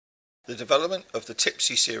The development of the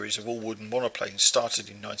Tipsy series of all-wooden monoplanes started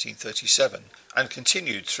in 1937 and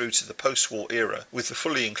continued through to the post-war era with the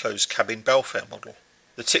fully enclosed cabin Belfair model.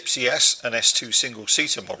 The Tipsy S and S2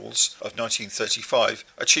 single-seater models of 1935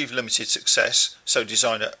 achieved limited success, so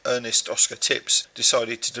designer Ernest Oscar Tips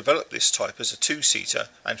decided to develop this type as a two-seater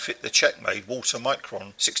and fit the Czech-made Walter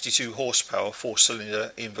Micron 62 horsepower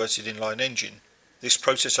four-cylinder inverted inline engine. This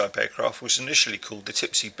prototype aircraft was initially called the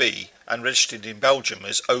Tipsy B and registered in Belgium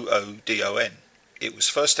as OODON. It was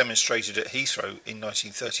first demonstrated at Heathrow in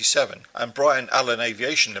 1937, and Brian Allen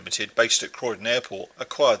Aviation Limited, based at Croydon Airport,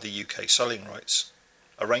 acquired the UK selling rights.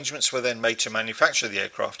 Arrangements were then made to manufacture the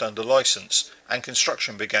aircraft under licence, and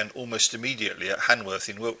construction began almost immediately at Hanworth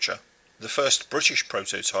in Wiltshire. The first British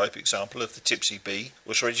prototype example of the Tipsy B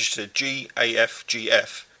was registered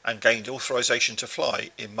GAFGF and gained authorisation to fly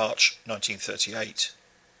in March 1938.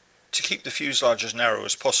 To keep the fuselage as narrow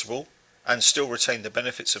as possible and still retain the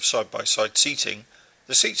benefits of side-by-side seating,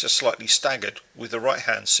 the seats are slightly staggered, with the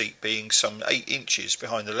right-hand seat being some 8 inches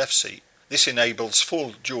behind the left seat. This enables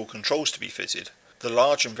full dual controls to be fitted. The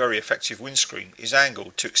large and very effective windscreen is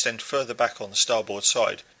angled to extend further back on the starboard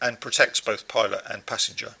side and protects both pilot and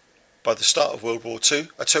passenger. By the start of World War II,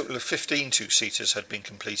 a total of 15 two-seaters had been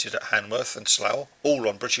completed at Hanworth and Slough, all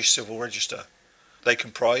on British Civil Register. They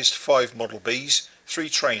comprised 5 Model Bs, 3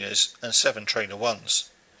 trainers and 7 Trainer 1s.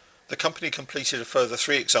 The company completed a further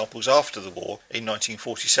 3 examples after the war in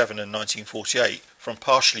 1947 and 1948 from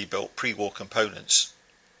partially built pre-war components.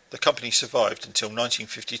 The company survived until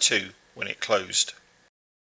 1952 when it closed.